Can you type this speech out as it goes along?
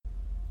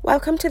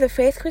Welcome to the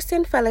Faith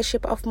Christian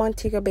Fellowship of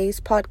Montego Bay's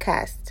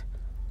podcast.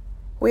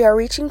 We are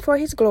reaching for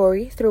His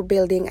glory through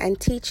building and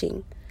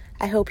teaching.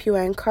 I hope you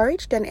are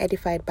encouraged and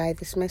edified by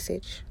this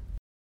message.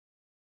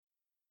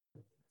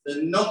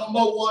 The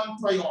number one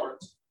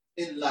priority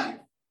in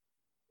life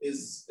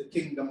is the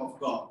kingdom of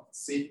God.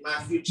 St.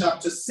 Matthew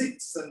chapter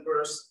 6 and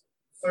verse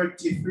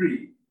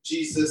 33.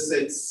 Jesus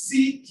said,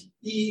 "Seek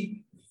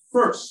ye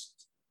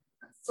first."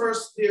 And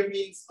first there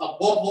means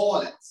above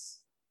all else.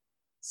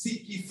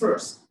 Seek ye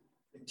first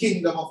the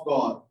kingdom of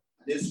God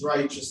and His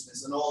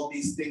righteousness, and all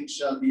these things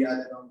shall be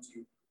added unto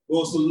you. We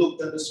also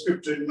looked at the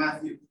scripture in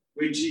Matthew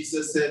where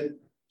Jesus said,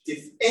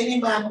 "If any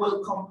man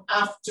will come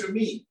after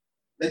me,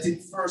 let him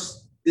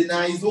first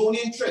deny his own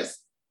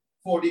interest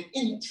for the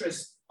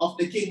interest of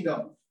the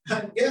kingdom."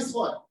 And guess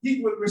what?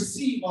 He will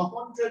receive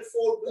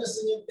 100-fold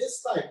blessing in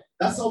this life.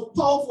 That's how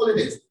powerful it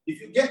is.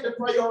 If you get the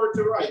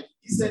priority right,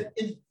 he said,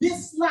 in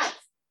this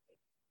life,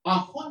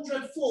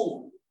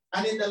 100-fold,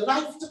 and in the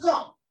life to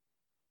come,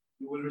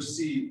 you will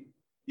receive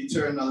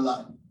eternal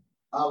life.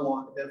 I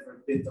want every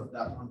bit of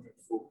that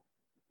 100-fold.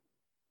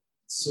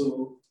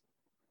 So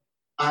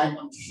I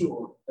am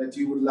sure that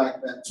you would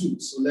like that too.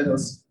 So let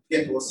us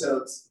get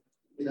ourselves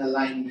in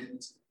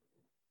alignment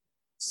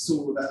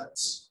so that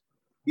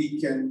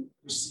we can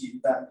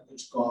receive that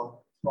which God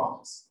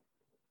promised.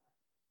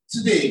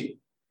 Today,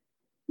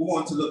 we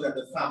want to look at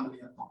the family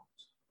account.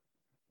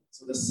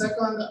 So the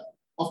second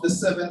of the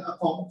 7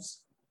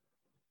 accounts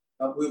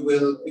that we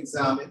will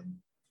examine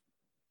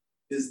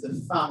is the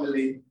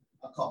family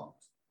account.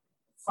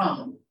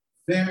 Family,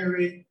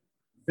 very,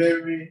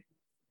 very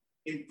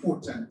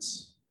important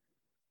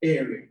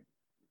area.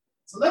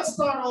 So let's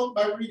start out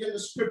by reading the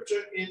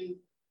scripture in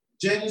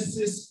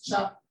Genesis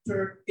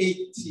chapter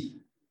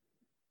 18.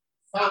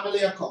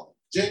 Family account.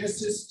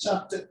 Genesis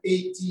chapter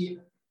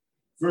 18,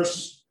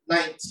 verse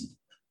 19.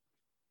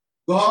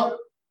 God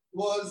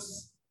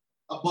was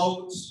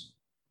about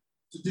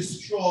to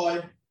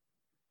destroy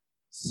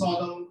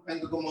Sodom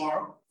and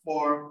Gomorrah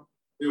for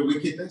their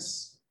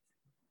wickedness,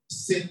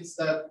 sins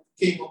that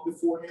came up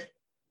before him.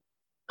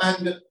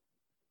 And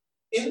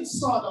in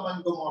Sodom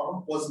and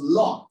Gomorrah was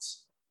Lot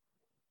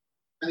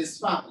and his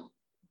family.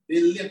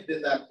 They lived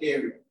in that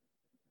area.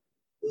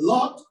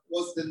 Lot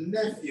was the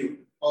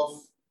nephew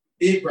of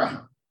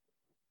Abraham.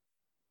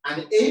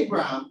 And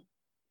Abraham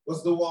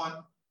was the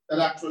one that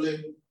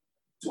actually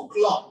took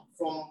Lot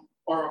from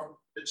Ur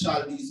the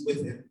Chaldees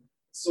with him.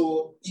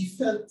 So he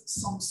felt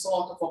some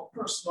sort of a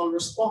personal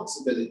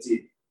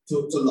responsibility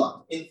to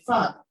Lot. In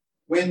fact,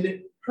 when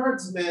the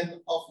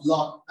herdsmen of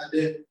Lot and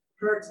the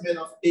herdsmen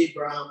of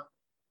Abraham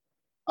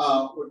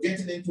were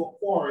getting into a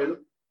quarrel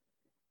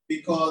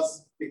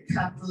because the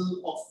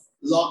cattle of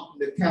Lot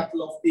and the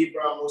cattle of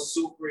Abraham was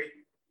so great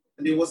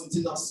and there wasn't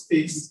enough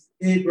space,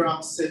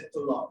 Abraham said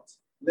to Lot,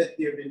 "Let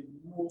there be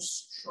no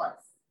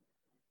strife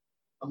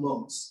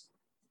amongst,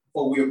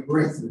 for we are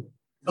brethren."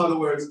 In other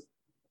words,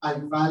 I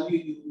value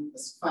you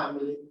as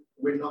family.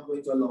 We're not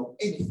going to allow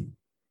anything.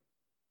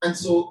 And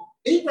so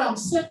Abraham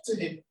said to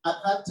him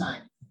at that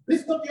time,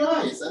 "Lift up your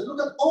eyes and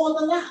look at all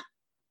the land.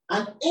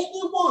 And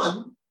any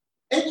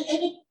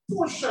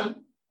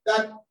portion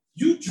that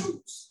you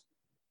choose,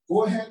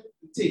 go ahead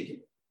and take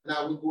it. And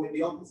I will go in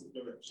the opposite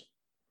direction."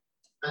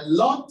 And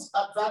Lot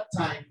at that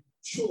time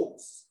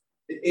chose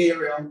the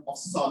area of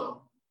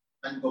Sodom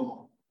and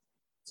Gomorrah.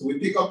 So we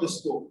pick up the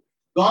story.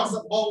 God's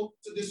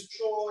about to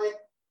destroy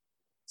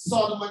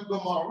Sodom and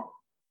Gomorrah.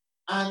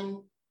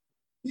 And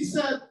he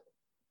said,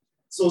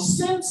 "So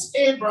since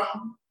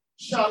Abraham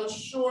shall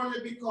surely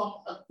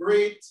become a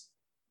great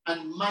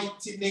and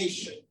mighty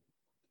nation,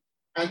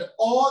 and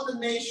all the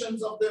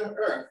nations of the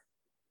earth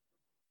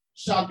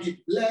shall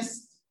be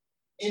blessed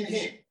in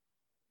him.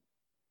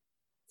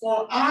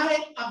 For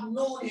I have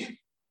known him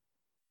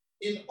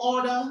in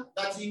order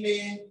that he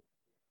may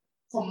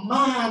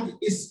command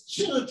his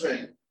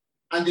children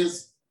and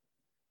his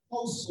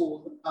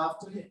household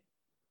after him."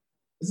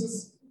 This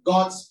is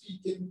God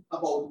speaking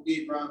about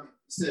Abraham.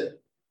 He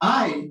said,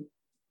 "I,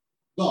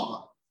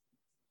 God,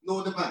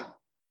 know the man."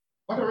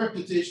 What a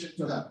reputation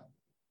to have.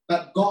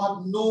 That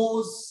God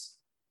knows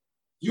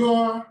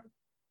your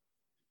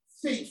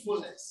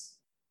faithfulness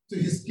to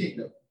his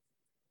kingdom.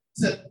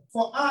 He said,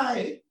 "For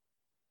I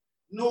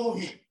know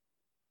him,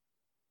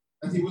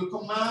 that he will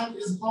command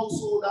his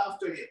household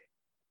after him,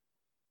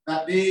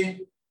 that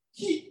they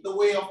keep the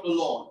way of the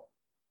Lord,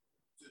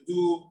 to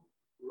do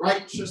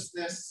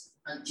righteousness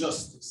and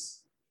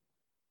justice,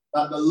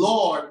 that the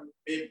Lord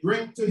may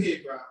bring to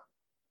Abraham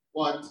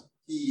what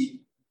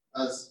he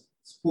has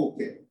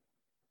spoken."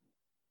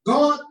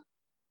 God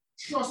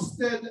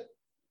trusted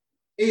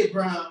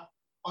Abraham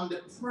on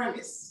the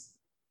premise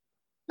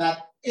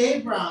that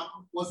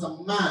Abraham was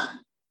a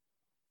man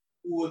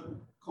who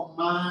would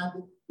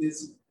command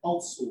his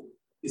household,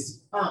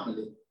 his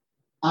family,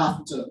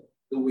 after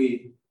the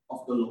way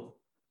of the Lord.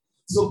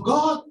 So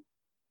God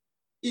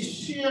is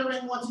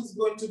sharing what he's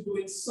going to do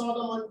in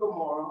Sodom and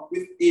Gomorrah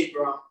with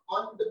Abraham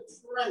on the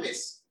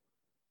premise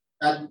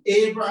that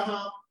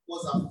Abraham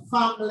was a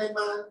family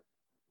man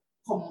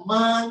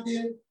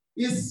commanding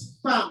his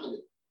family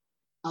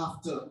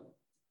after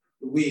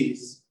the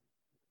ways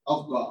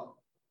of God.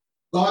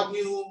 God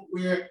knew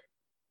where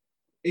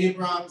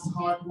Abraham's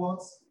heart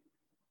was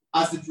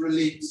as it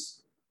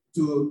relates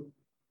to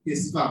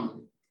his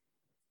family.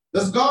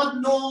 Does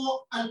God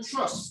know and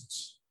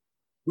trust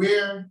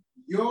where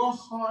your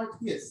heart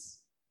is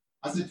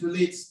as it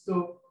relates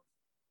to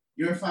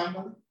your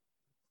family?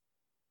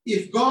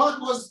 If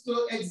God was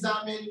to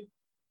examine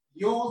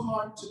your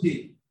heart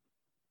today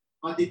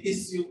on the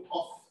issue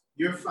of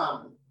your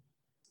family,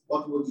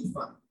 what would he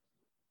find?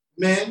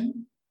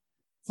 Men,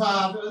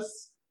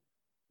 fathers,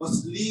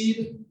 must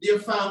lead their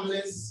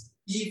families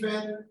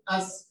even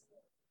as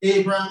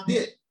Abraham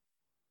did.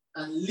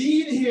 And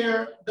lead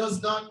here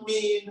does not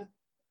mean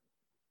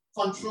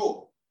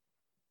control.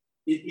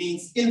 It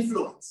means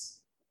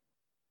influence.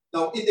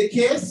 Now, in the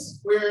case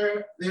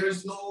where there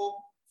is no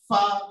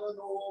father,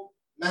 no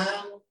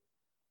man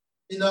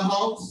in the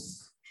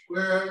house,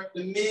 where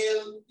the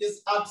male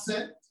is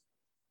absent,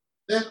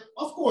 then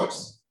of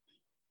course,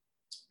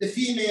 the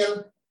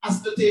female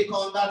has to take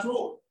on that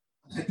role.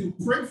 I do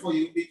pray for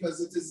you because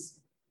it is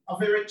a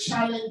very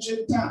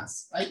challenging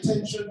task,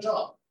 high-tension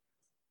job.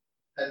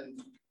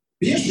 And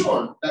be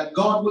assured that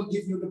God will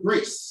give you the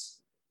grace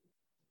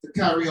to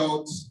carry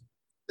out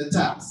the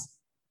task.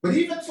 But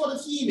even for the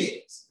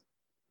females,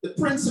 the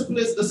principle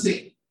is the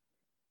same.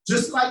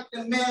 Just like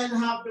the men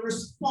have the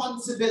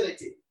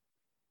responsibility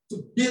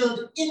to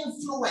build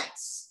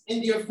influence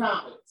in their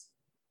families,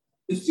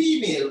 the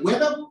female,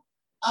 whether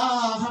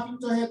having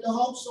to head the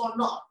house or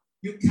not,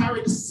 you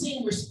carry the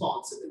same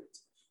responsibility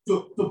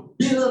to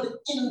build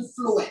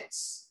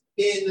influence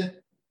in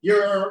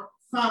your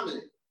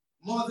family.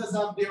 Mothers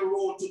have their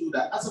role to do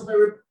that. That's a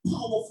very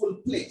powerful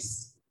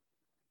place.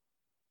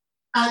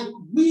 And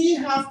we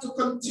have to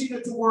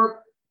continue to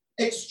work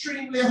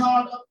extremely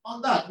hard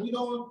on that. We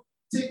don't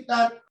take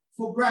that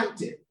for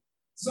granted.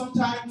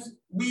 Sometimes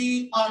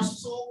we are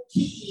so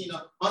keen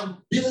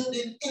on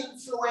building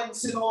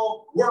influence in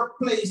our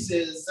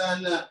workplaces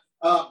and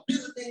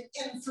building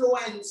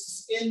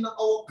influence in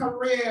our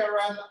career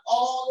and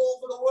all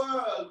over the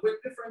world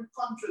with different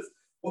countries,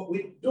 but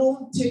we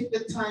don't take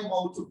the time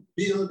out to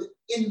build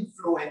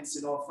influence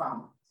in our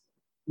families.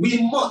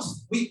 We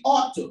must, we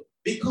ought to,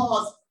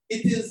 because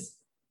it is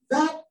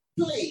that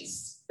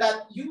place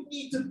that you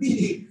need to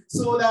be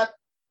so that,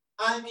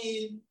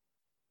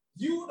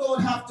 you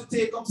don't have to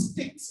take up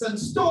sticks and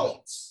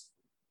stones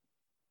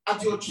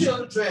at your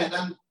children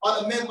and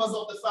other members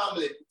of the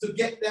family to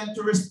get them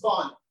to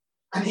respond.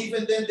 And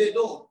even then they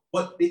don't.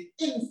 But the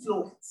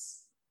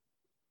influence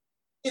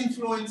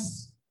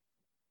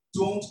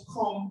don't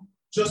come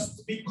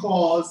just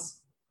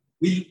because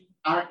we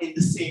are in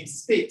the same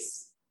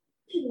space.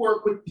 You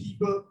work with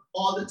people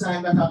all the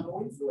time that have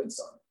no influence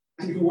on you.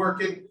 And you're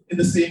working in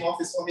the same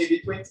office for maybe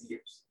 20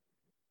 years.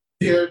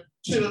 There are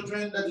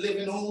children that live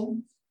in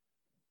homes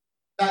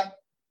that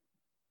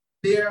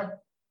their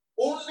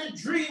only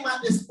dream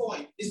at this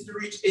point is to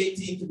reach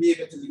 18 to be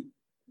able to leave.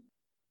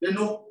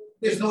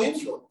 There's no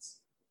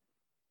influence.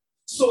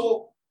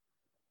 So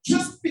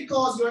just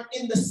because you're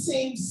in the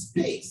same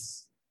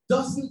space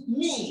doesn't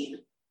mean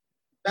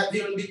that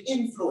there will be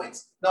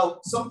influence. Now,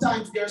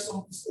 sometimes there's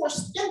some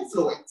forced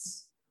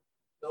influence.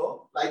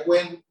 Like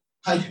when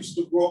I used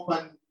to grow up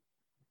and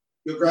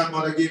your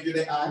grandmother gave you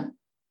the eye.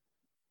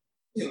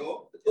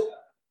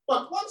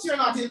 But once you're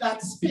not in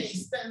that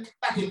space, then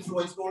that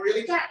influence don't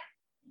really carry.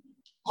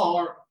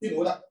 Or,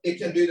 that it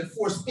can be the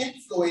forced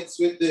influence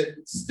with the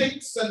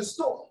sticks and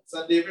stones,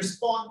 and they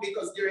respond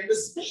because they're in the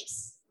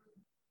space.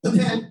 But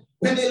then,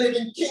 when they live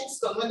in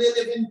Kingston, when they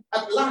live in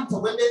Atlanta,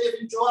 when they live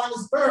in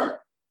Johannesburg,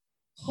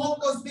 how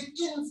does the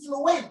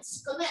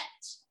influence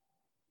connect?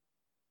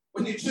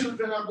 When your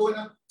children are going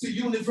to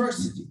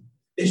university,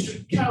 they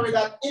should carry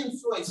that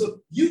influence. So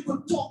you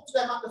could talk to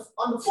them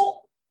on the phone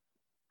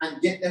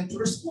and get them to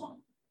respond.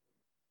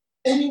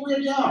 Anywhere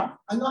they are,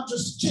 and not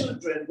just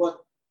children, but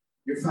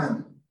your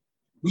family.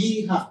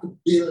 We have to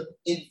build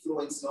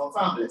influence in our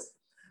families.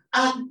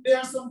 And there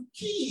are some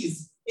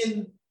keys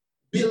in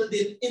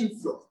building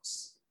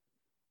influence.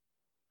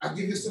 I'll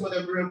give you some of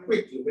them real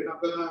quickly. We're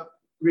not going to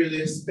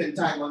really spend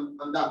time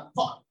on that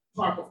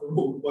part of the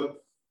road,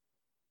 but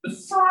the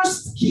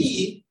first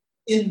key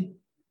in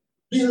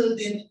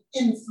building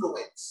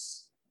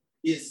influence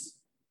is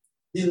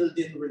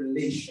building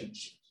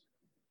relationship.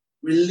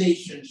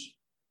 Relationship.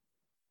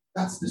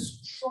 That's the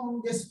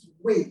strongest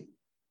way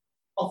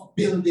of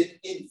building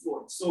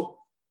influence. So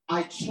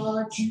I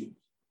charge you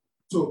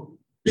to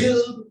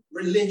build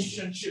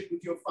relationship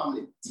with your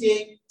family.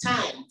 Take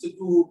time to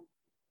do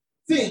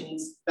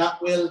things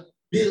that will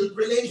build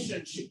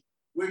relationship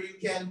where you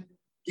can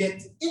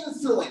get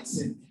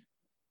influence in them.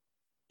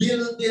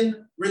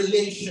 Building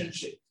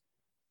relationship.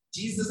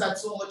 Jesus had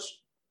so much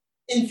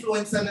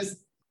influence on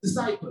his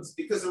disciples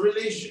because of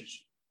relationship.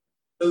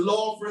 The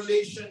law of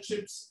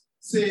relationships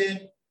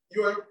say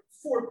you are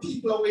 4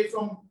 people away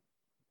from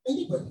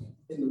anybody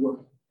in the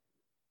world.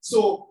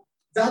 So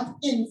that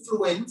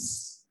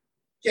influence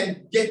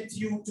can get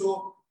you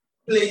to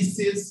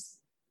places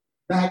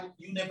that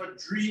you never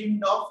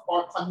dreamed of,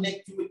 or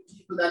connect you with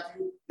people that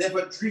you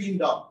never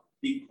dreamed of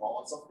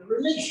because of the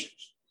relationship.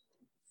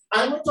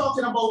 And we're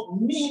talking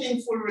about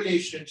meaningful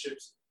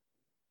relationships.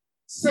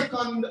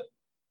 Second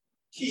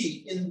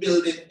key in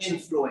building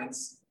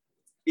influence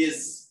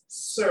is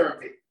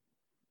serving.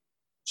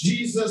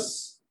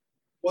 Jesus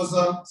was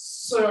a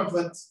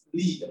servant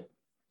leader.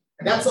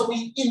 And that's how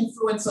he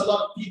influenced a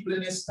lot of people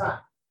in his time,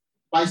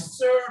 by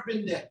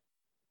serving them.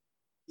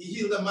 He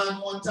healed a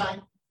man one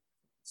time.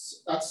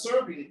 That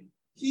serving him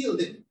healed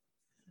him.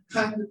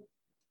 And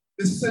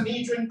the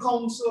Sanhedrin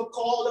council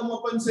called him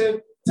up and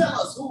said, tell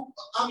us,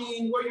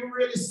 were you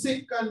really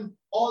sick and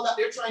all that?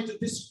 They're trying to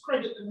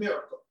discredit the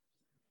miracle.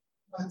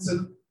 And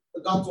so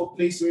I got to a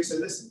place where he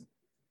said, listen,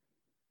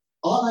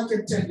 all I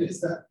can tell you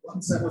is that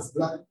once I was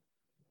blind,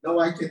 now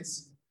I can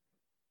see.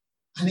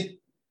 And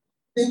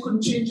they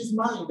couldn't change his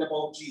mind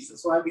about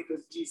Jesus. Why?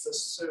 Because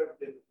Jesus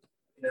served him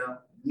in a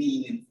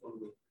meaningful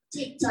way.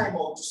 Take time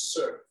out to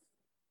serve.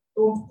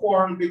 Don't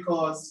quarrel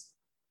because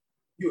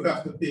you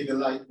have to pay the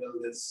light bill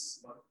this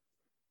month,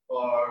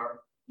 or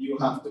you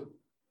have to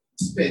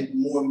spend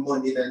more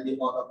money than the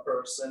other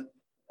person,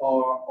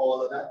 or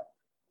all of that.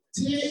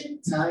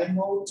 Take time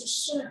out to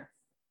serve.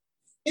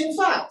 In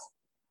fact,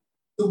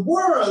 the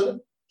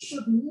world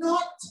should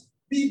not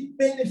be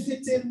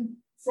benefiting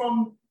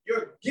from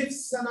your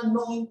gifts and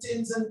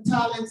anointings and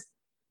talents,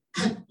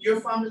 and your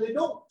family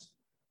don't.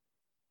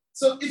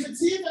 So if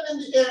it's even in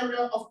the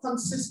area of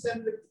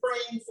consistently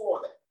praying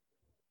for them,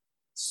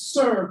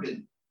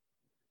 serving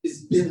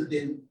is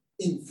building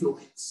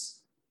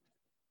influence.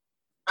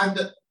 And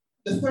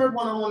the third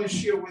one I want to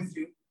share with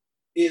you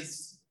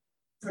is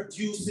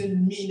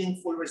producing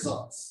meaningful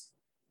results.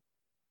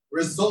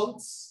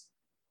 Results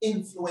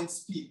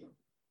influence people.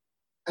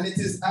 And it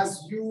is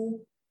as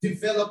you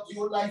develop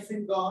your life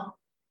in God,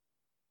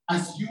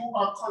 as you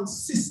are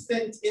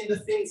consistent in the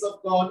things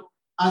of God,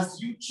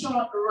 as you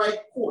chart the right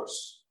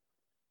course,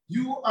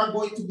 you are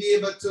going to be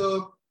able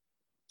to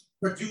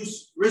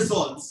produce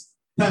results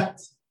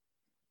that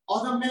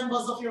other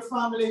members of your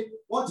family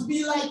want to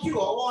be like you,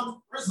 or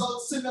want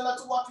results similar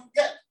to what you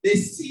get. They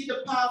see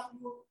the path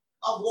you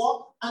have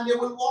walked, and they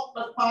will walk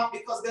that path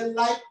because they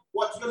like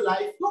what your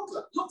life looks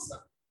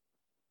like.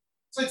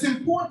 So it's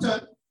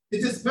important,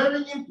 it is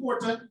very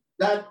important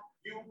that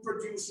you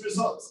produce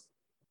results.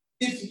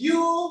 If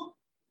you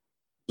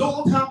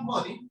don't have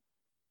money,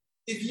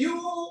 if you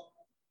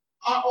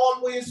are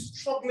always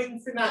struggling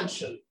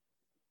financially,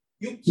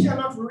 you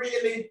cannot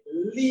really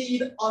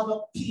lead other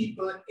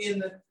people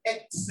in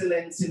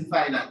excellence in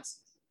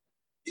finance.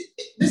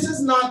 This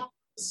is not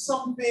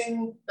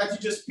something that you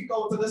just pick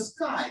out of the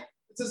sky.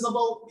 It is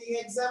about being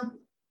example.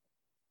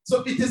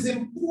 So it is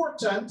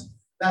important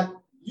that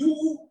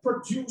you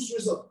produce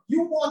results.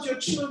 You want your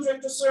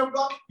children to serve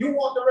God. You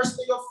want the rest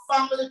of your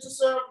family to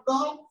serve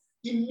God.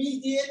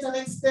 Immediate and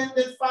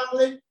extended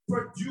family,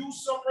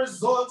 produce some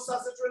results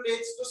as it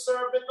relates to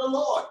serving the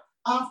Lord.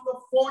 After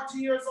 40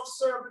 years of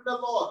serving the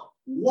Lord,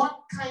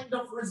 what kind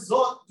of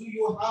result do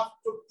you have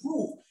to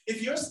prove?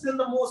 If you're still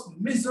the most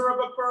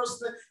miserable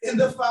person in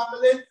the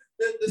family,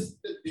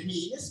 the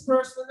meanest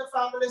person in the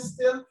family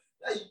still,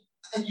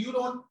 and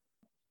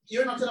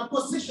you're not in a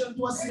position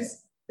to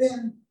assist,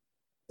 then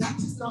that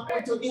is not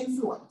going to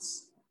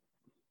influence.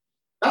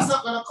 That's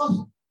not going to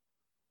come.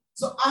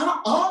 So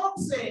all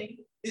I'm saying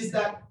is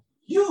that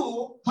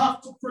you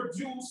have to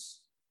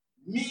produce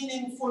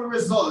meaningful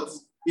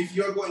results if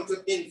you're going to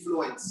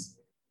influence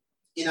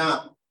in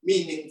a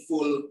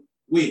meaningful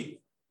way.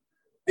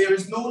 There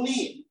is no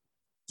need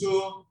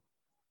to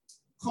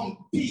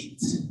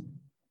compete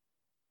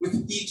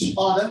with each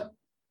other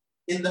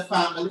in the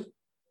family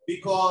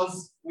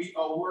because we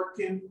are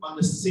working on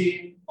the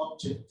same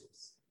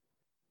objectives.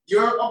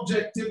 Your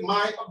objective,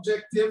 my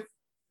objective,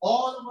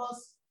 all of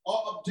us,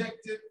 our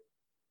objective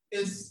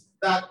is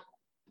that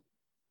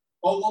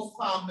our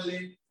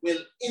family will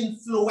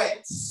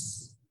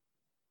influence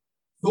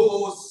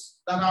those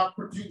that are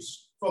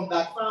produced from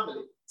that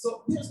family.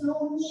 So there's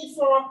no need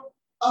for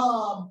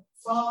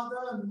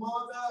father,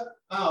 mother,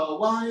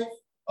 wife,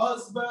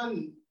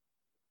 husband,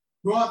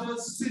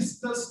 brothers,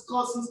 sisters,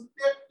 cousins.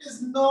 There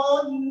is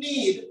no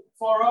need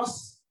for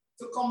us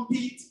to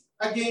compete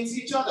against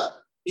each other.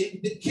 In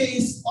the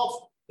case of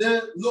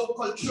the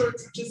local church,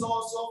 which is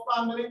also a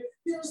family,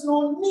 there's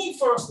no need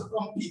for us to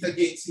compete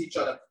against each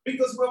other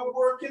because we're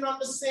working on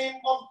the same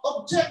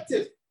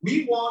objective.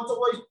 We want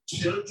our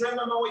children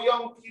and our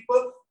young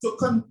people to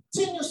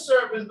continue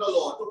serving the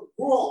Lord, to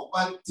grow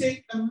and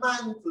take the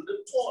mantle,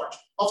 the torch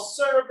of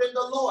serving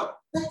the Lord.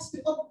 That's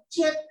the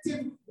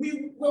objective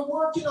we're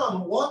working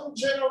on. One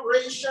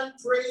generation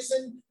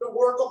praising the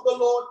work of the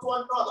Lord to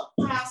another,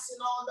 passing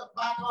on the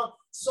baton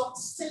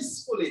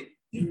successfully.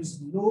 There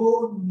is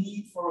no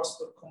need for us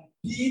to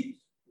compete.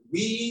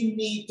 We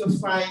need to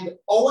find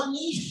our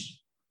niche,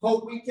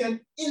 how we can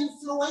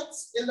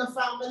influence in the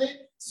family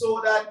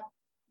so that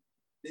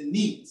the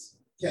needs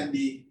can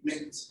be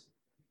met.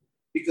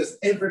 Because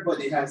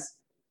everybody has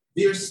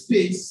their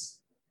space,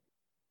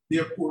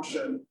 their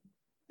portion,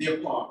 their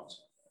part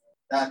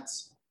that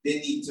they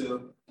need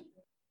to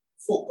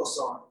focus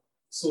on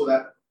so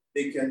that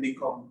they can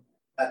become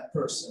that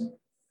person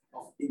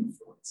of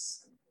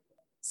influence.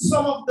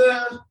 Some of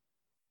the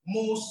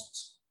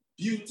most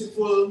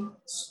beautiful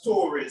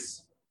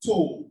stories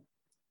told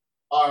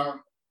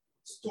are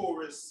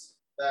stories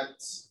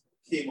that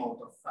came out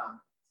of family.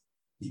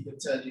 People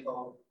tell you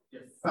how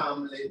your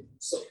family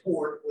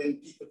support. When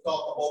people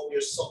talk about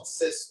your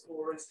success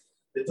stories,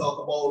 they talk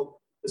about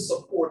the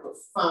support of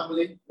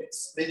family.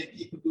 Many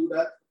people do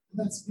that.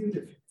 And that's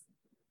beautiful.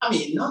 I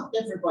mean, not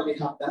everybody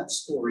have that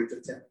story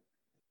to tell.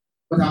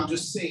 But I'm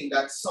just saying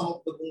that some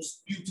of the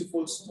most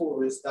beautiful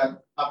stories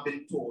that have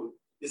been told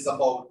is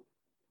about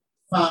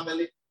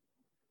family,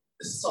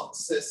 the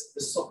success,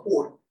 the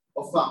support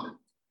of family.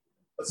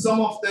 But some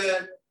of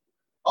the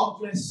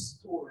ugliest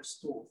stories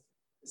told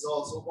is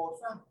also about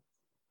family.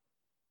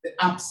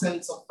 The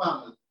absence of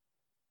family,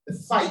 the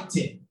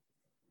fighting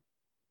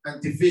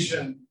and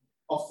division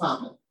of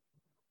family.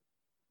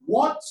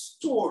 What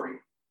story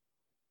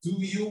do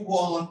you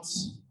want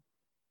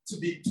to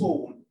be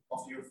told of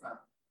your family?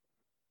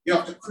 You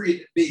have to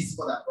create a base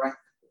for that, right?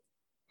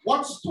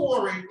 What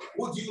story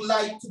would you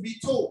like to be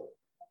told?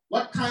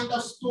 What kind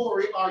of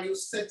story are you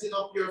setting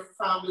up your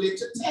family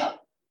to tell?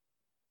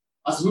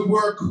 As we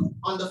work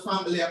on the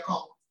family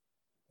account,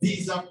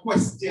 these are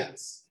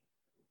questions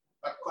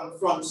that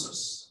confronts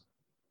us.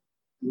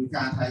 We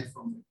can't hide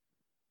from them.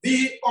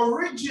 The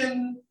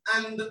origin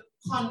and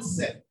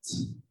concept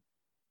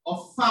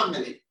of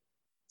family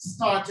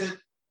started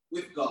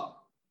with God.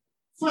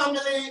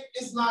 Family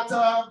is not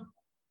a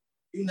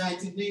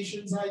United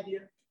Nations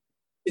idea.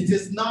 It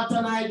is not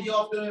an idea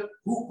of the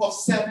group of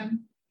 7.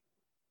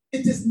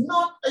 It is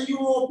not a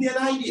European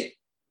idea.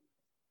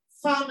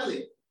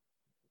 Family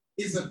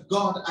is a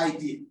God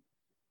idea.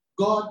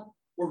 God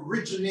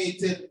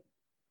originated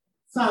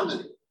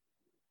family.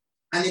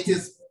 And it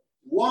is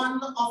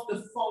one of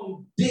the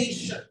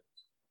foundations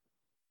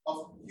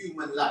of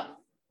human life.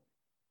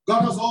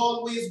 God has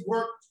always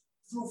worked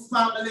through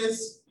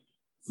families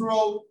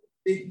throughout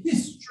the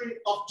history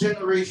of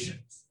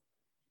generations.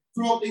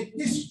 Throughout the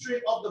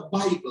history of the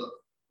Bible,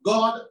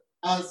 God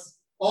has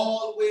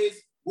always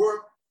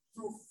worked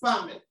through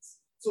families.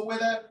 So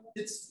whether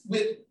it's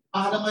with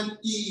Adam and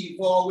Eve,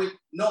 or with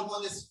Noah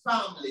and his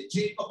family,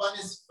 Jacob and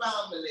his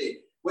family,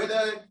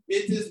 whether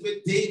it is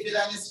with David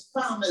and his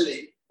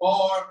family,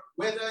 or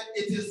whether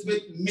it is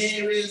with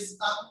Mary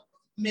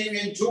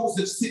and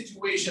Joseph's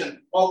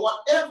situation, or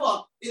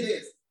whatever it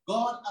is,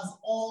 God has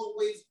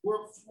always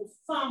worked through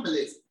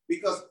families,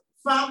 because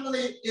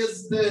family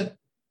is the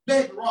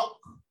bedrock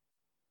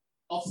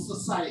of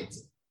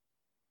society.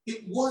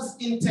 It was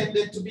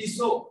intended to be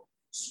so.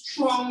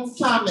 Strong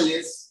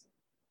families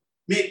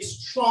make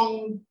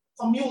strong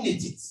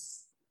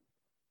communities,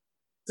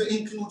 to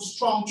include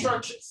strong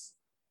churches.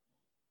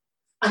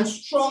 And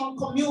strong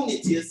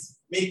communities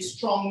make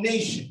strong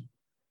nations.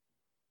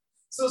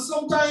 So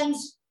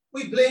sometimes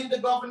we blame the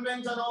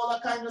government and all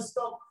that kind of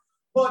stuff,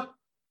 but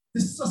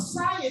the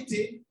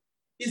society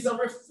is a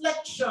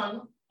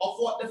reflection of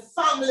what the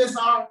families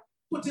are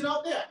putting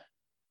out there.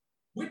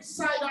 Which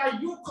side are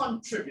you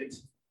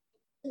contributing?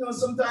 You know,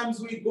 sometimes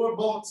we go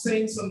about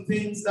saying some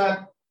things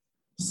that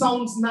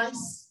sounds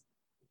nice,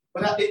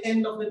 but at the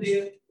end of the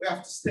day, we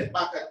have to step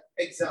back and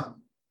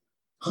examine.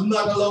 I'm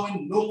not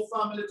allowing no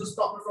family to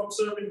stop me from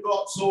serving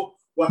God, so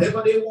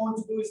whatever they want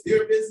to do is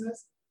their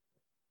business.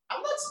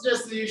 I'm not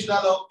suggesting you should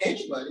allow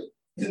anybody,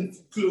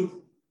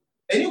 including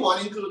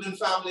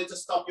family, to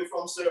stop you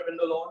from serving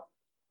the Lord.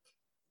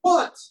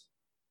 But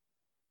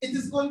it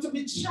is going to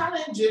be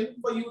challenging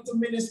for you to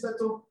minister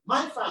to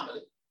my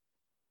family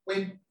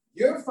when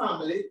your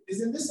family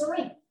is in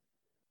disarray.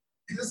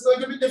 It is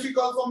going to be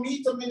difficult for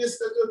me to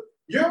minister to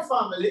your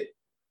family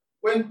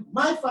when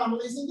my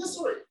family is in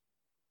disarray.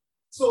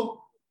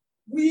 So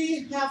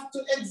we have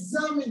to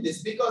examine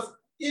this, because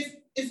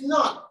if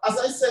not, as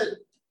I said,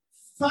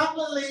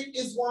 family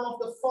is one of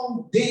the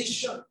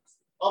foundations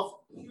of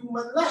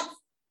human life.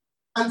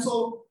 And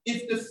so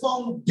if the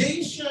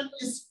foundation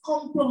is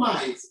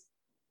compromised,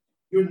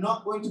 you're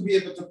not going to be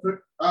able to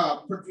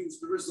produce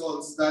the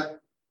results that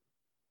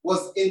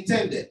was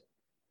intended.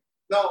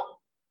 Now,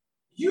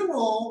 you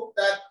know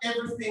that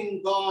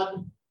everything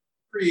God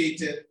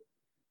created,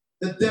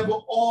 the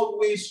devil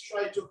always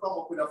tried to come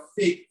up with a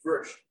fake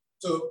version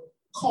to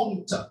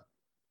counter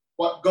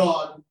what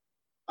God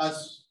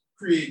has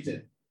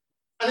created.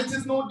 And it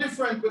is no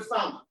different with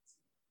families.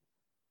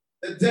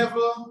 The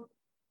devil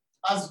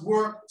has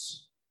worked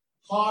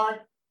hard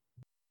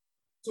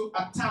to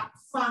attack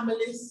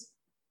families,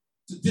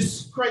 to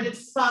discredit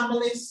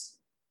families,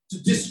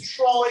 to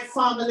destroy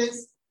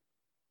families,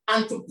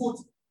 and to put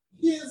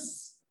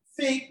his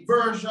fake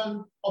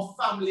version of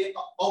family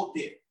out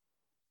there.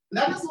 And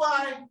that is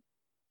why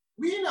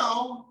we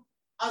now,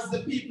 as the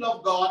people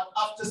of God,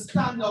 have to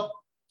stand up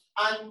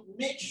and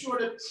make sure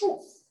the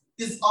truth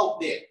is out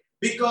there.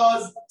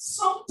 Because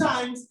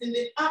sometimes in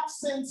the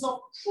absence of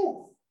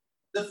truth,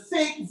 the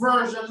fake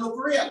version looks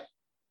real.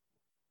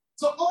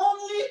 So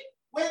only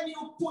when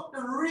you put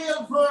the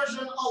real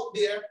version out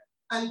there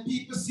and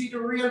people see the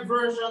real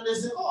version, they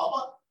say,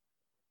 oh,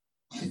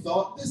 but I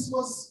thought this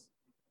was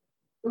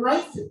the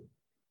right thing.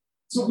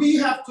 So we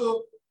have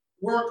to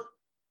work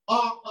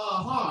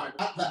hard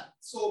at that.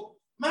 So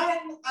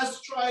man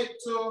has tried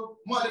to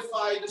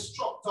modify the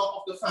structure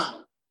of the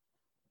family.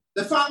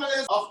 The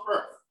families of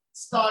earth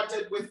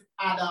started with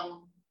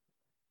Adam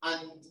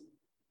and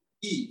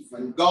Eve,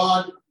 and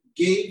God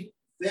gave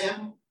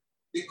them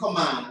the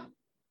command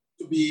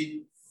to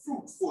be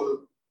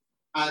fruitful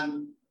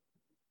and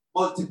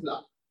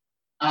multiply.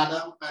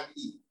 Adam and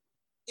Eve.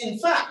 In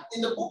fact,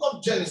 in the book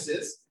of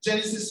Genesis,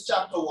 Genesis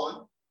chapter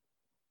 1,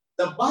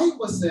 the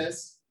Bible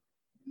says,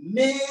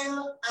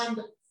 male and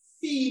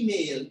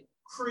female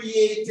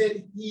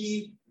created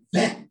he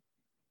them.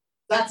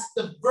 That's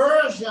the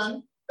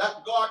version that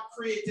God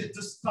created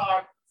to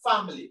start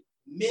family.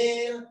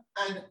 Male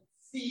and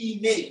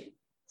female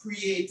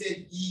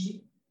created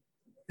he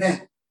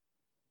them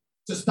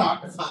to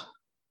start the family.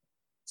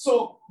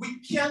 So we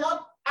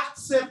cannot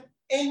accept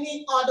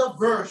any other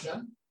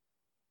version,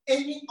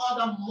 any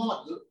other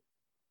model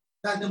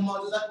than the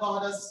model that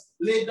God has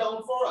laid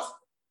down for us.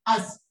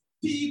 As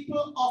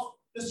people of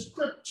the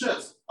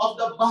scriptures of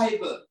the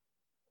Bible,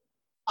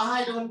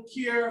 I don't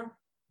care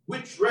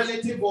which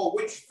relative or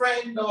which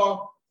friend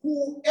or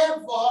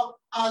whoever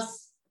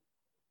has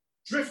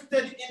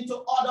drifted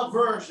into other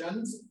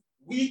versions,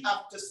 we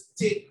have to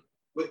stick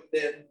with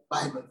the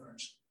Bible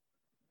version.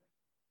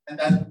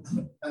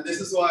 And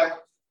this is why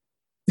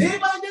day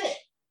by day,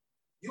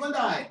 you and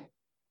I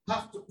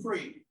have to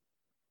pray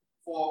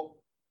for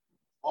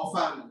our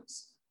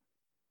families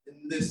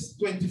in this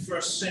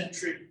 21st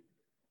century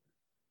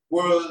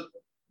world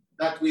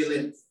that we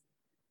live,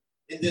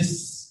 in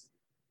this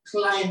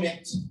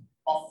climate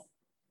of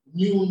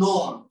new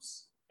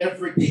norms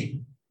every day.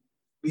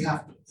 We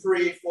have to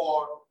pray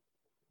for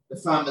the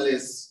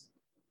families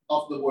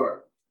of the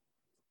world.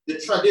 The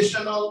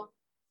traditional,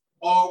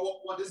 or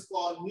what is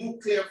called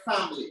nuclear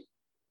family,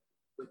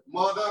 with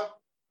mother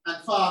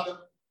and father,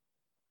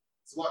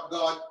 is what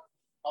God,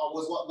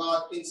 was what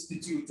God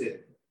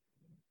instituted.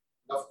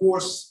 Of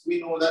course, we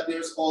know that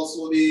there's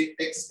also the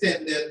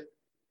extended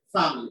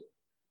family.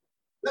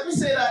 Let me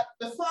say that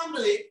the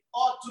family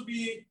ought to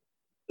be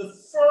the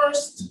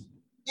first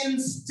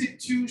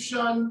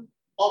institution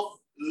of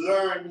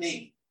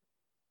learning.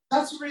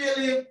 That's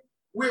really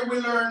where we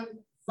learn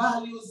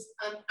values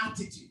and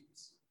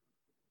attitudes.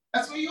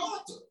 That's where you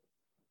ought to.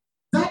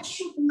 That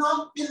should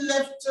not be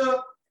left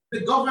to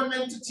the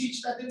government to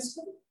teach that in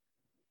school.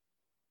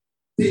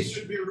 They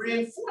should be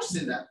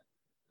reinforcing that.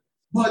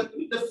 But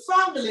the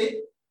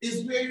family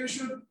is where you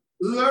should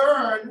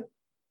learn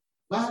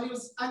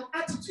values and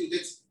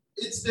attitudes.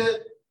 It's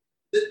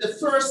the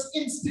first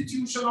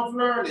institution of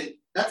learning.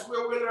 That's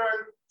where we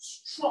learn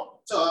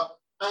structure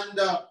and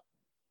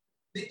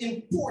the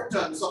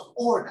importance of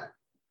order.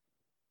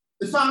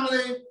 The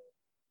family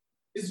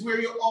is where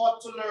you ought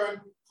to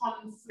learn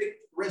conflict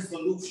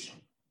resolution.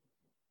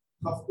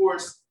 Of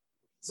course,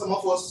 some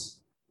of us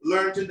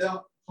learned it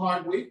the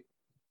hard way.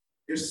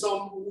 There's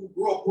some who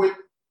grew up with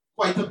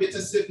quite a bit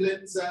of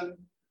siblings and,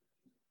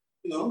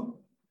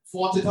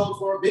 fought it out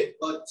for a bit,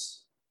 but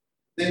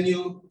then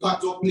you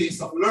got to a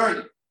place of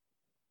learning.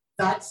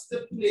 That's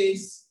the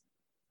place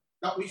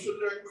that we should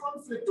learn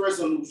conflict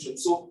resolution.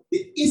 So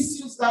the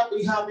issues that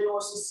we have in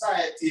our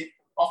society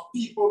of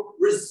people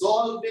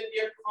resolving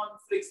their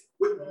conflicts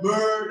with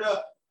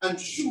murder and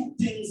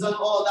shootings and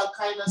all that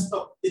kind of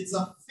stuff, it's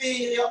a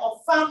failure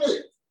of family.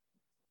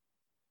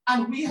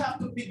 And we have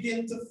to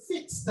begin to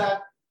fix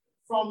that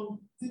from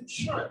the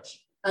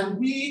church. And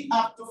we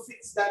have to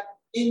fix that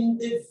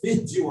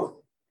individually.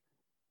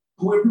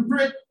 We're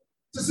prepared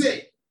to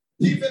say,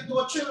 even to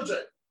our children,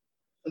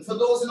 and for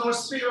those in our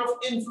sphere of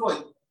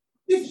influence,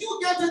 if you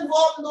get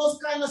involved in those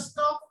kind of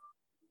stuff,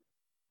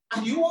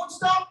 and you won't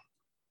stop,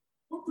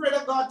 we pray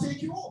that God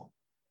take you home.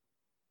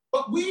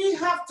 But we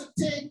have to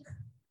take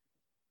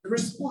the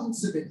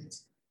responsibility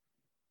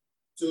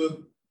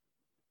to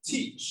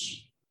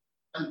teach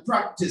and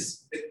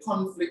practice the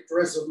conflict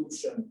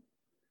resolution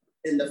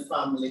in the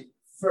family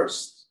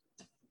first.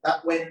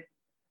 That when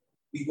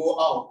we go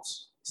out,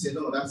 say,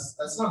 no, that's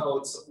not how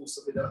it's supposed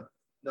to be done.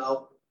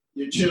 Now,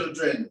 your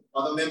children,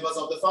 other members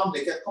of the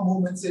family can come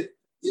home and say,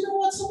 you know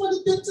what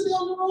somebody did today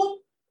on the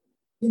road?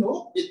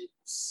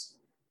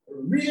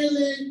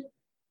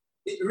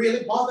 It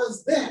really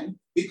bothers them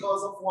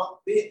because of what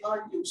they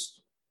are used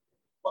to,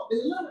 what they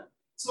learn.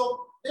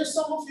 So there's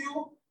some of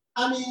you,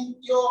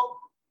 your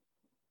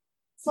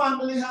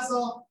family has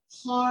a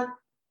heart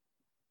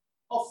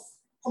of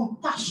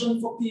compassion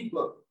for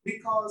people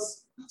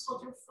because that's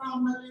what your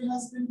family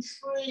has been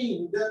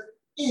trained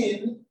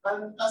in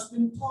and has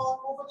been taught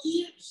over the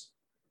years.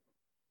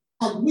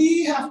 And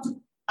we have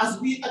to, as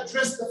we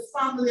address the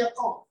family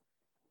account,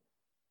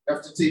 we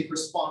have to take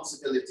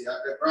responsibility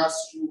at the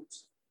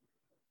grassroots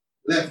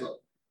level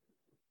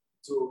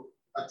to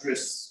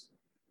address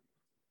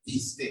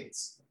these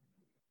things.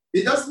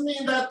 It doesn't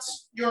mean that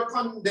you're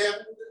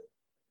condemned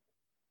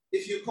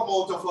if you come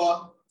out of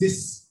a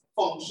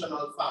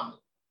dysfunctional family.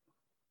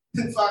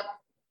 In fact,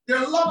 There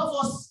are a lot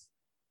of us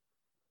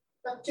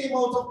that came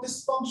out of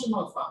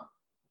dysfunctional family,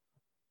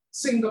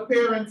 single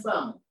parent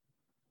family.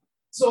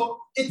 So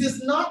it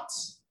is not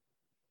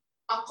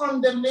a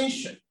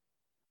condemnation,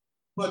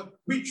 but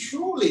we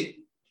truly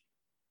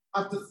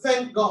have to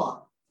thank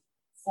God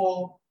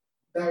for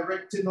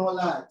directing our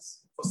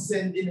lives, for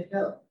sending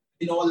help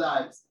in our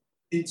lives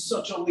in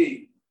such a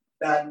way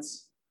that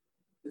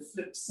the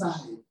flip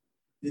side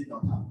did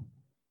not happen.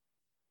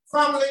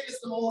 Family is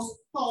the most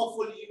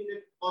powerful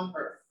unit on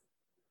earth.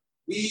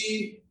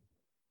 We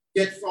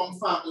get from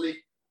family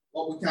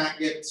what we can't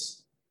get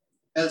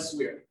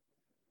elsewhere.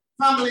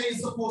 Family is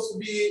supposed to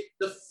be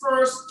the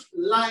first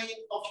line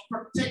of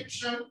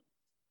protection,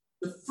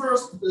 the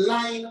first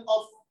line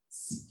of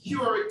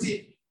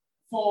security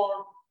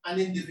for an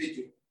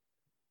individual.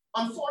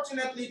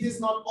 Unfortunately, it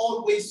is not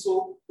always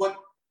so, but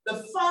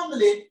the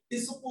family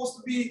is supposed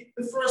to be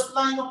the first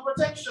line of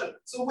protection.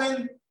 So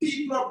when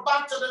people are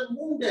battered and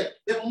wounded,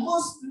 they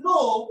must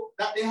know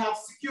that they have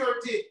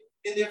security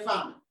in their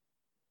family.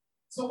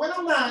 So when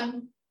a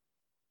man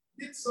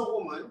hits a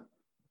woman,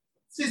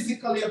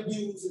 physically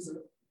abuses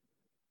her,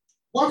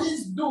 what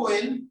he's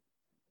doing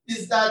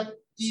is that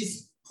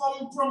he's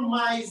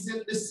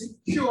compromising the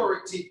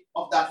security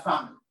of that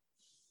family.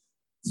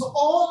 So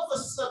all of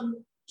a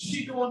sudden,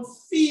 she don't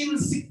feel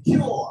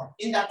secure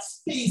in that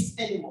space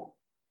anymore.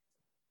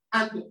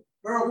 And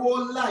her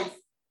whole life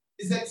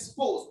is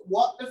exposed.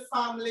 What the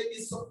family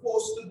is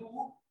supposed to do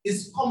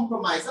is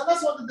compromise. And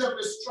that's what the devil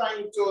is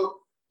trying to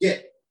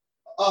get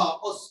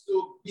us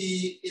to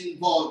be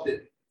involved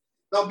in.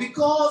 Now,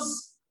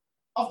 because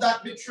of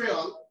that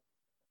betrayal,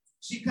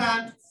 she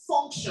can't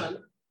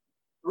function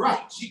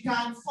right. She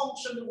can't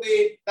function the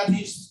way that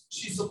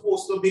she's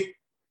supposed to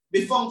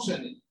be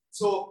functioning.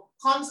 So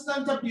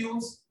constant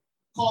abuse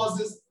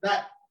causes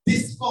that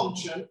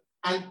dysfunction,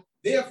 and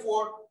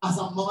therefore, as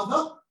a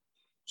mother,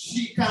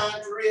 she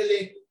can't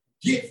really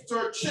give to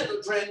her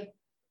children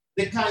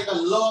the kind of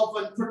love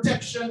and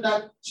protection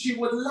that she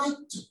would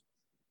like to.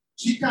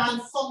 She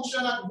can't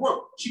function at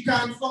work. She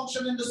can't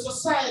function in the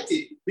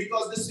society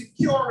because the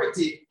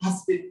security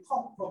has been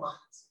compromised.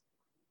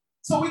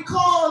 So we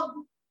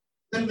call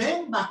the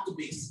men back to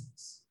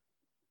basics.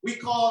 We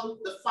call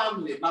the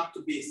family back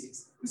to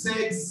basics. We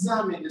say,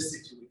 examine the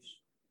situation.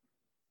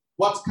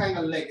 What kind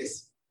of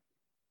legacy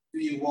do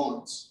you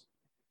want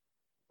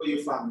for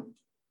your family?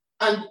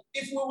 And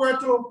if we were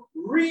to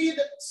read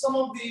some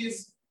of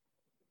these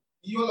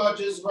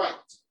eulogies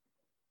right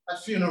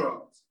at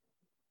funerals,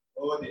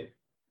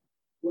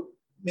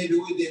 maybe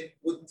we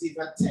wouldn't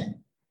even attend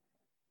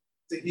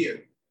to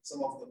hear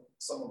some of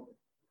them.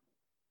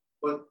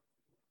 But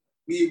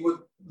we would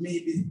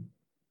maybe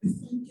be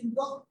thanking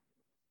God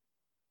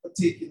for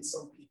taking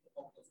some people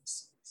out of the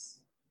service.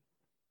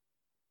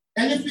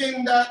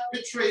 Anything that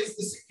betrays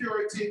the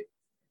security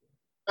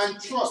and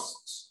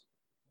trust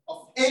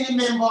of any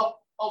member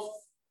of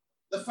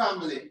the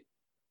family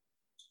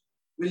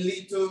will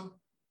lead to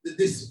the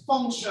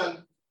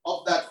dysfunction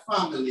of that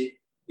family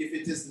if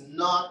it is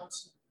not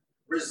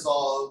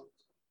resolved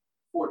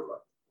forward.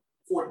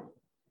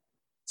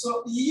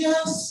 So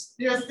yes,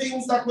 there are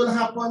things that will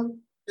happen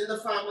in the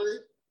family.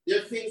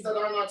 There are things that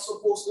are not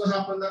supposed to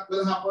happen that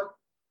will happen,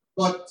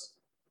 but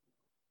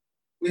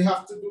we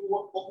have to do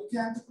what we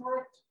can to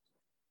correct.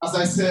 As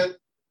I said,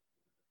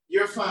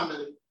 your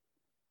family,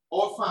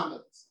 all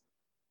families,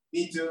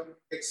 need to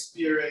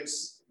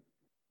experience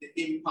the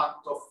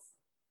impact of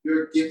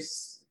your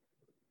gifts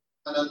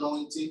and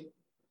anointing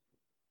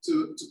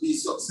to be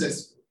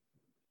successful.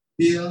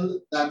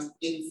 Build that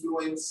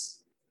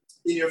influence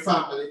in your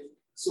family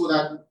so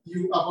that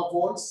you have a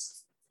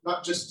voice,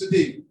 not just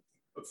today,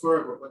 but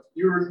forever, but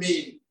you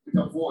remain with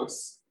a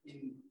voice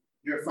in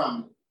your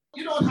family.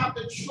 You don't have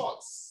the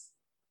choice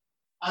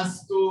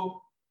as to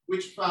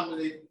which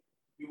family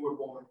you were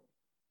born.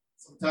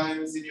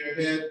 Sometimes in your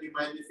head, you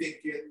might be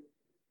thinking,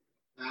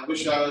 I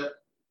wish I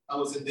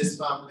was in this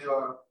family,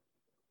 or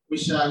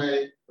wish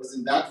I was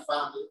in that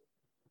family,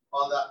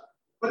 all that.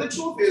 But the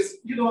truth is,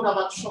 you don't have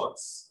a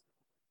choice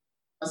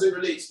as it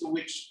relates to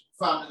which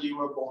family you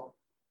were born.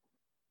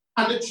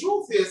 And the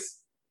truth is,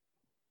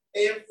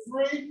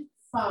 every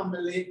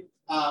family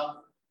have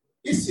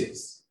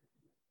issues.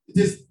 It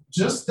is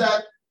just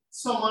that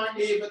some are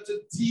able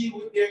to deal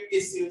with their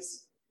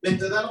issues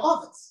better than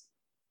others.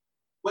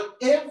 But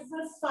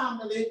every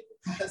family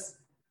has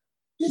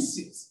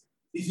issues.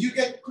 If you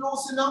get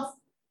close enough,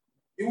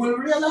 you will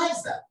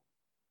realize that.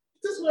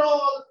 Because we're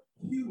all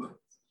humans.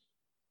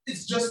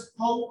 It's just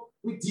how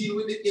we deal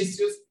with the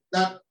issues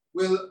that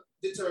will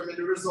determine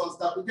the results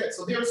that we get.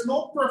 So there is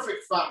no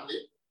perfect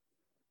family.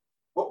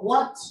 But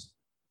what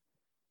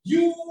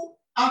you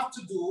have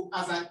to do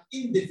as an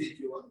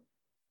individual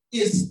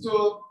is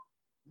to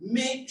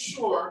make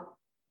sure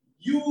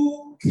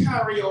you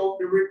carry out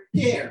the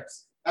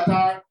repairs that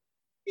are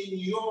in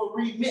your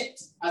remit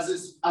as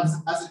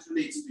it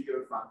relates to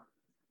your family.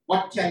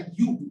 What can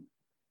you do?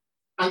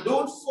 And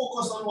don't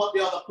focus on what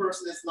the other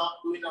person is not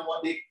doing and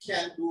what they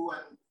can do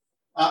and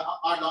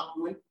are not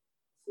doing.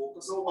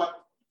 Focus on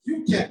what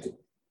you can do.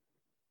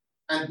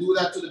 and do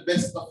that to the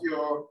best of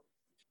your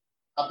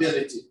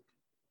ability.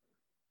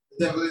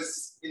 The devil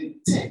is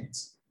intent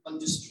on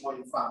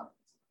destroying family.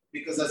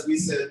 Because as we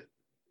said,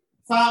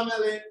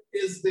 family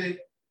is the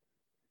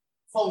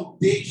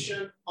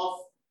foundation of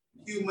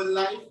human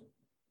life.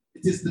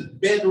 It is the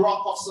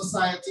bedrock of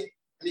society.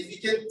 And if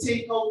you can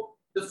take out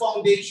the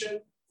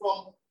foundation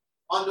from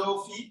under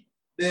our feet,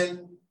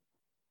 then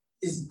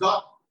it's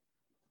got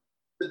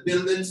the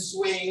building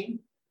swaying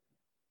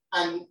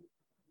and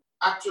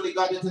actually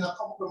got it in a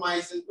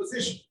compromising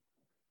position.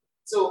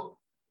 So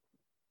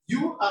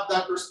you have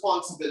that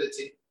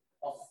responsibility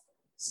of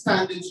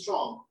standing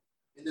strong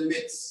in the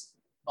midst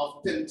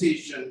of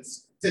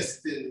temptations,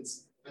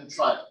 testings, and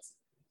trials.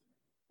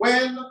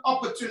 When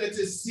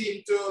opportunities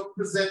seem to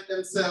present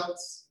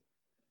themselves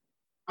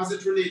as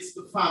it relates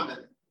to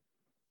family,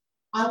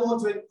 I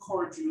want to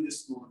encourage you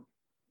this morning,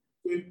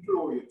 to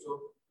implore you to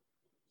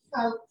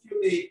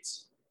calculate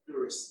the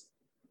risks.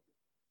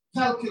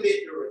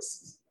 Calculate the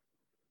risks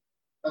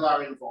that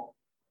are involved.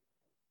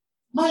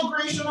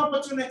 Migration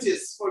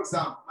opportunities, for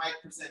example, might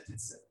present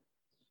itself.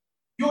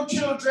 Your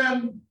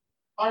children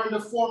are in the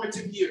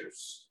formative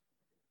years,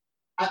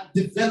 at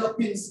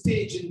developing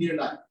stage in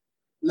their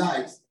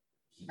lives.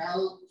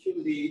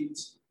 Calculate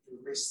the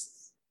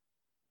risks.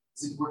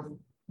 Is it worth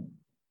it?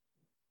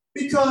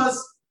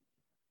 Because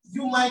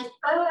you might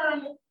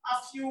earn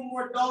a few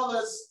more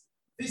dollars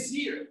this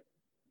year,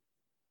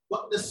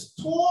 but the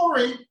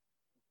story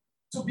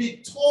to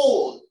be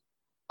told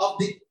of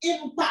the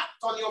impact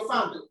on your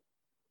family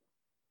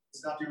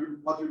is not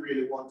what you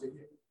really want to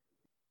hear.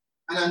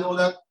 And I know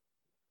that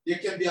there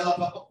can be a lot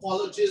of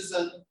apologies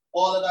and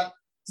all of that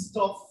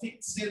stuff,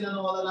 fixing and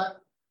all of that,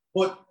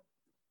 but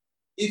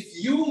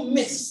if you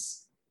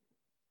miss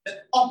the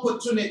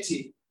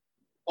opportunity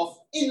of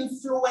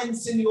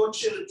influencing your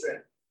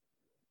children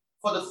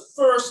for the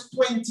first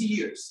 20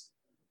 years,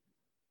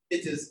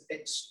 it is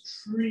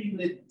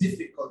extremely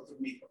difficult to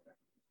make up.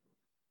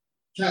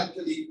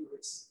 Calculate the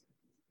risk.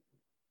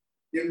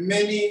 There are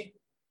many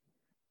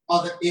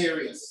other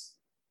areas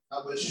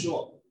that will show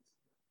up.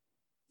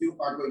 You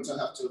are going to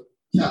have to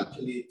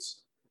calculate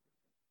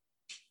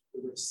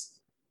the risk.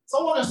 So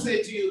I want to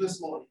say to you this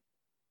morning,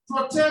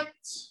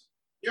 protect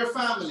your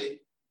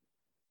family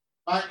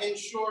by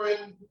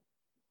ensuring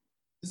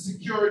the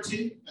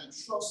security and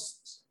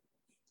trust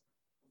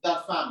of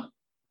that family.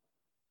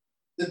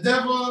 The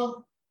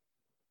devil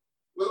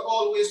will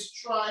always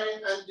try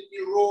and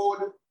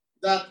erode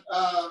that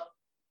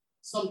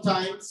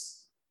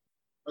sometimes,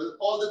 well,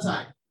 all the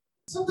time.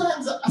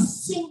 Sometimes a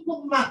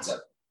simple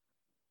matter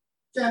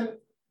can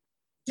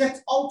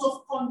get out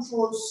of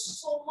control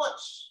so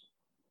much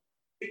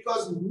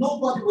because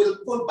nobody will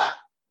pull back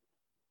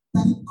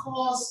that it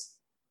causes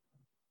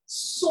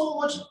so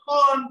much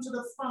harm to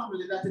the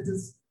family that it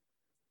is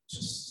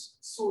just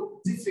so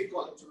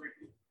difficult to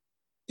repeat.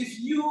 If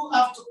you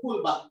have to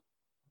pull back,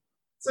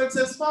 so it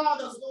says,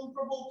 fathers, don't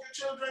provoke your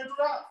children to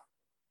wrath.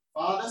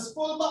 Fathers,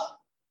 pull back.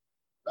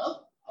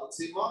 Well, I would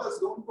say mothers,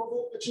 don't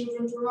provoke your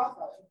children to wrath.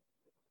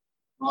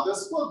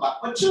 Mothers, pull back.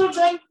 But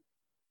children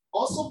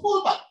also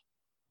pull back.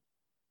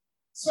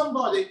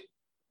 Somebody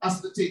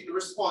has to take the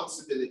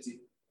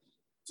responsibility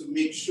to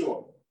make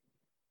sure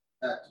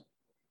that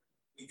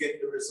we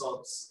get the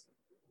results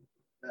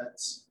that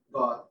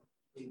God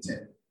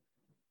intended.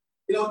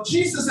 You know,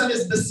 Jesus and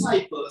his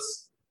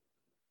disciples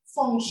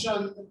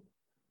functioned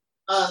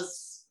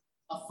as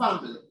a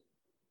family.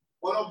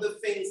 One of the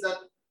things that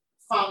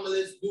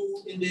families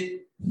do in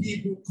the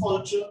Hebrew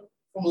culture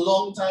from a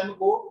long time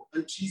ago,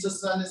 and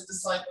Jesus and his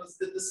disciples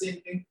did the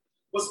same thing,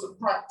 was to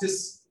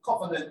practice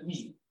covenant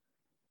meal.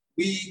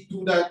 We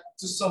do that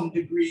to some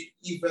degree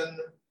even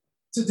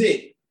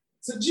today.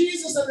 So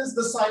Jesus and his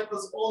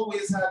disciples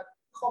always had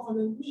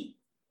covenant meal.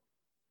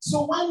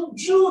 So when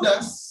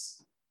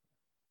Judas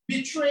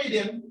betrayed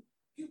him,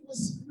 it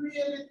was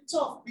really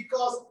tough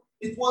because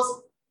it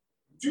was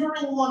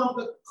during one of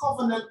the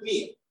covenant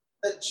meal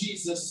that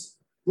Jesus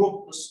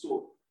broke the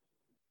stone.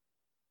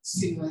 It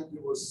seemed like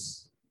there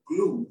was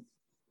glue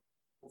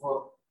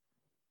over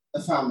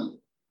the family.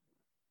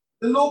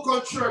 The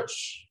local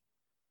church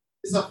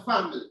is a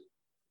family.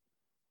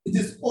 It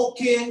is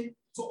okay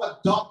to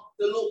adopt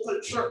the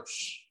local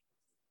church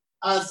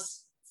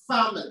as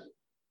family,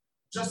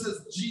 just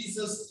as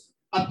Jesus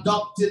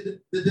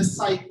adopted the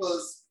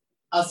disciples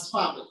as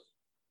family.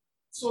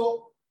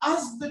 So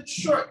as the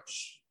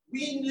church,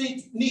 we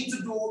need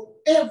to do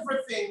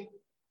everything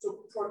to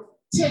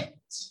protect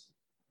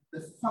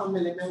the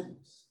family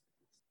members.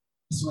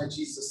 That's why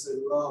Jesus said,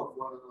 love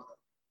one another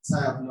as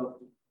I have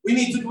loved you. We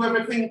need to do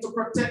everything to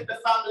protect the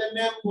family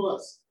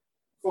members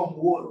from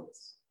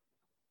wolves.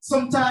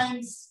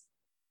 Sometimes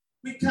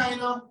we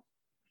kind of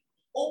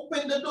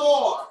open the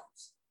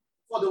doors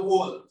for the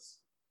wolves.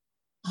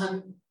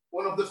 And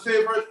one of the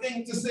favorite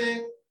things to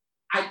say,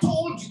 I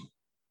told you.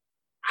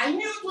 I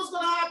knew it was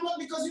going to happen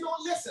because you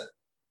don't listen.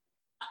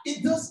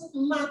 It doesn't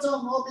matter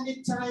how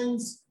many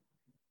times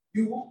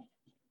you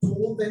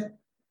told them.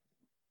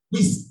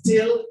 We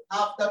still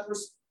have that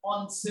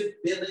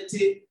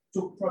responsibility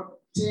to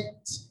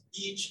protect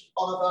each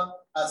other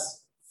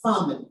as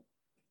family.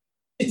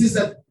 It is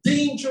a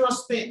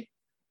dangerous thing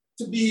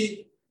to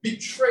be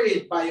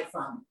betrayed by a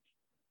family.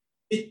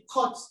 It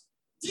cuts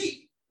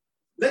deep.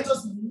 Let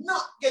us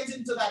not get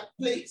into that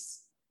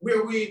place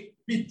where we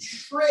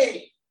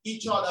betray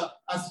each other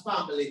as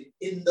family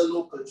in the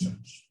local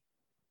church.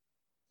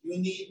 You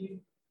need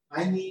me,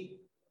 I need you.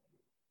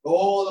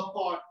 All a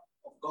part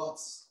of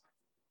God's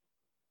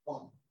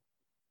bond.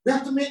 We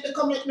have to make the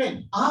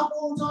commitment. I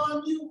won't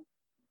harm you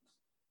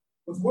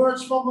with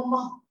words from my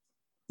mouth.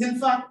 In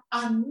fact,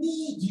 I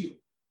need you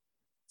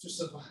to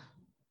survive.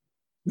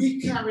 We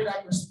carry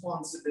that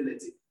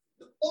responsibility.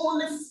 The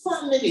only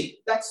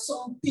family that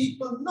some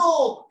people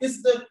know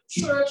is the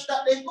church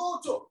that they go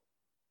to.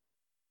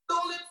 The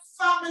only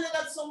family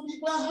that some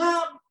people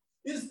have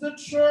is the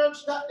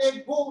church that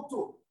they go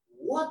to.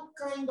 What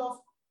kind of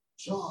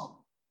job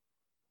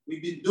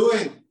we've been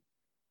doing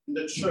in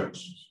the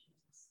church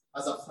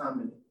as a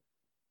family?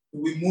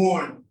 Do we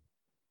mourn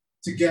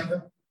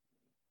together?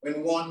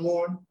 When one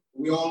mourns,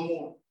 we all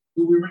mourn.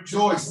 Do we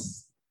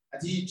rejoice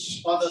at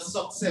each other's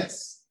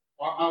success?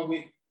 Or are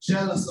we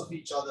jealous of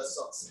each other's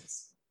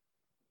success?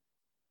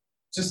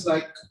 Just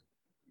like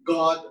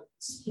God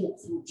spoke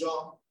through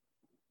John,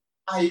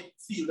 I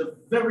feel the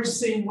very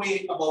same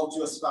way about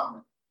your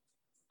family.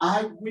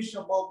 I wish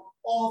above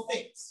all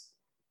things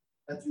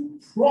that you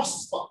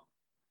prosper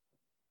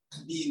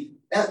and be in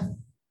health,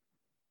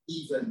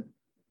 even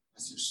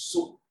as your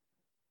soul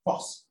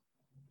prosper.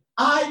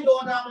 I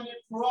don't have any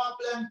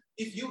problem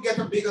if you get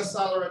a bigger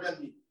salary than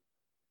me.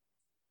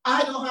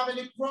 I don't have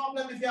any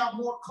problem if you have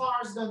more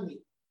cars than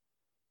me,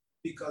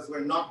 because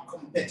we're not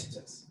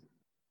competitors.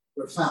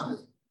 We're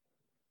family.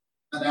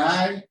 And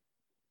I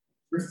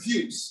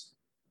refuse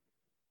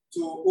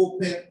to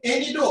open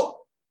any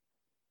door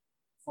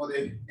for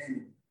the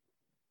enemy.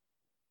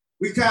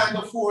 We can't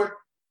afford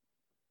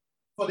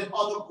for the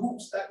other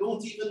groups that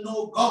don't even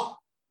know God,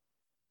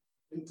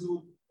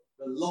 include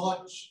the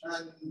Lodge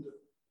and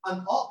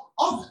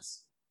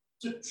others,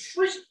 to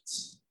treat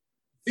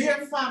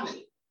their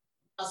family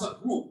as a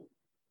group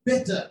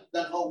better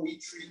than how we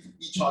treat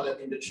each other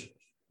in the church.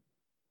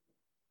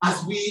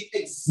 As we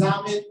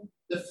examine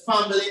the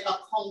family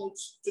account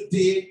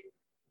today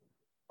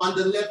on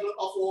the level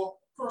of our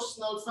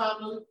personal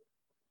family,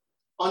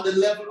 on the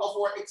level of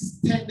our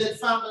extended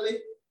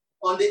family,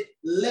 on the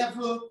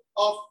level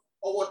of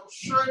our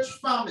church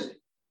family,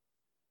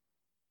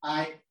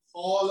 I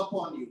call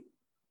upon you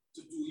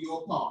to do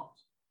your part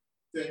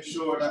to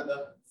ensure that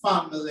the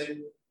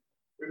family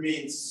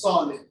remains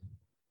solid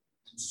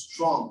and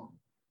strong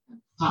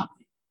and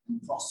happy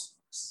and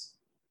prosperous.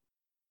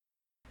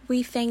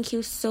 We thank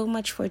you so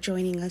much for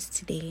joining us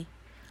today.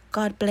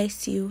 God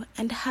bless you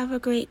and have a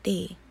great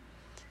day.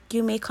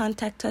 You may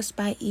contact us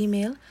by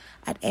email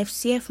at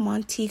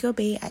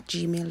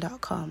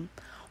fcfmontegobay@gmail.com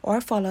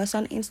or follow us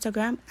on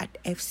Instagram at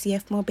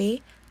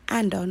FCFMobay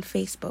and on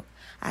Facebook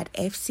at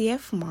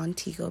FCF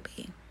Montego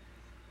Bay.